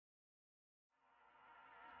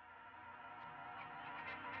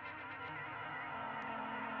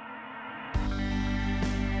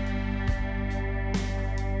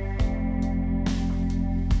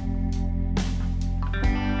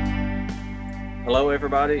Hello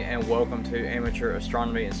everybody, and welcome to Amateur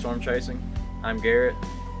Astronomy and Storm Chasing. I'm Garrett,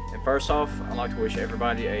 and first off, I'd like to wish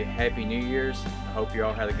everybody a Happy New Year's. I hope you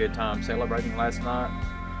all had a good time celebrating last night.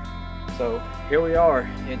 So here we are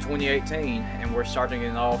in 2018, and we're starting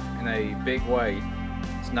it off in a big way.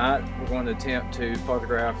 Tonight we're going to attempt to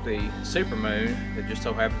photograph the supermoon that just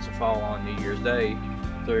so happens to fall on New Year's Day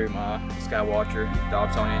through my Skywatcher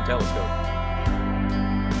Dobsonian telescope.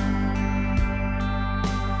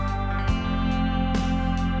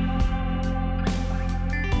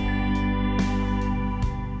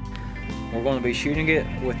 We're going to be shooting it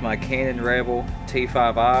with my Canon Rebel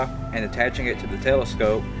T5i and attaching it to the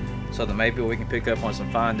telescope so that maybe we can pick up on some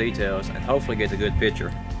fine details and hopefully get a good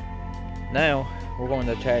picture. Now we're going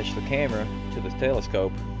to attach the camera to the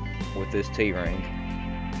telescope with this T-ring.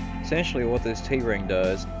 Essentially what this T-ring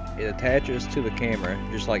does, it attaches to the camera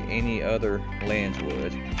just like any other lens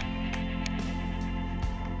would.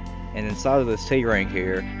 And inside of this T-ring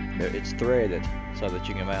here, it's threaded so that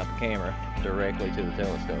you can mount the camera directly to the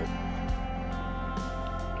telescope.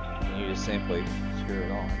 You just simply screw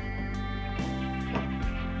it on.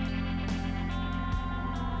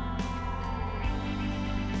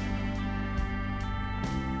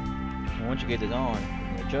 And once you get it on, you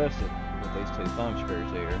can adjust it with these two thumb screws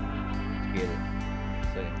here to get it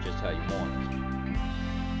set just how you want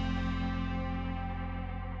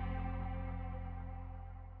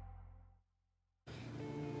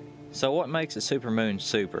it. So what makes a supermoon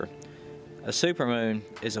super? A supermoon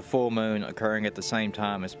is a full moon occurring at the same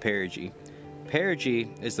time as perigee.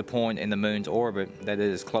 Perigee is the point in the moon's orbit that it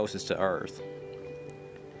is closest to Earth.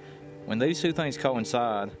 When these two things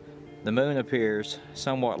coincide, the moon appears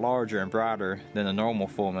somewhat larger and brighter than a normal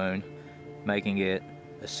full moon, making it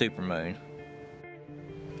a supermoon.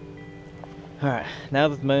 Alright, now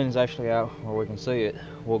that the moon is actually out where we can see it,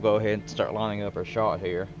 we'll go ahead and start lining up our shot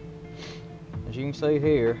here. As you can see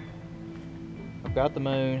here, I've got the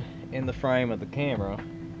moon in the frame of the camera,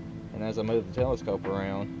 and as I move the telescope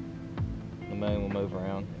around, the moon will move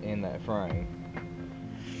around in that frame.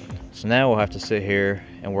 So now we'll have to sit here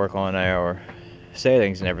and work on our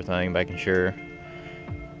settings and everything, making sure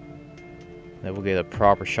that we'll get a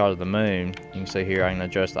proper shot of the moon. You can see here I can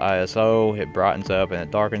adjust the ISO, it brightens up and it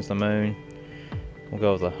darkens the moon. We'll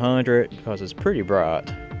go with 100 because it's pretty bright.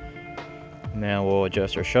 Now we'll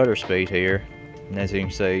adjust our shutter speed here, and as you can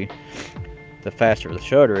see, the faster the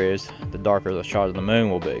shutter is, the darker the shot of the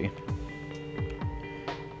moon will be.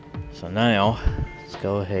 So now, let's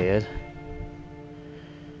go ahead.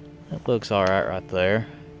 That looks alright right there.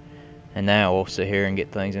 And now we'll sit here and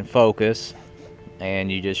get things in focus.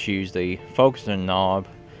 And you just use the focusing knob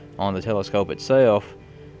on the telescope itself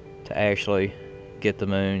to actually get the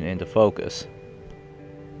moon into focus.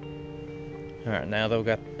 Alright, now that we've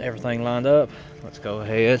got everything lined up, let's go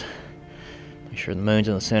ahead. Make sure the moon's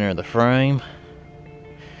in the center of the frame.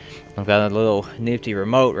 I've got a little nifty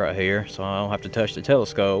remote right here, so I don't have to touch the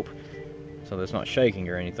telescope, so that it's not shaking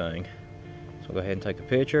or anything. So I'll go ahead and take a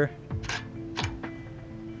picture.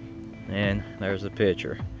 And there's the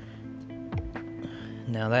picture.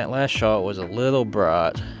 Now that last shot was a little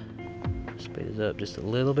bright. Speed it up just a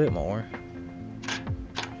little bit more.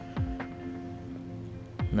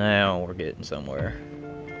 Now we're getting somewhere.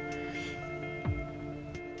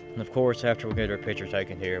 And of course, after we get our picture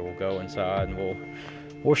taken here, we'll go inside and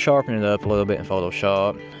we'll sharpen it up a little bit in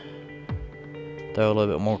Photoshop. Throw a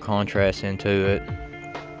little bit more contrast into it.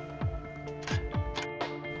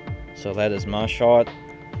 So that is my shot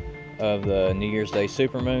of the New Year's Day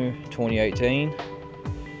supermoon 2018.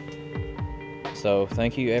 So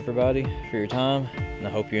thank you everybody for your time, and I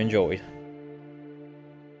hope you enjoyed.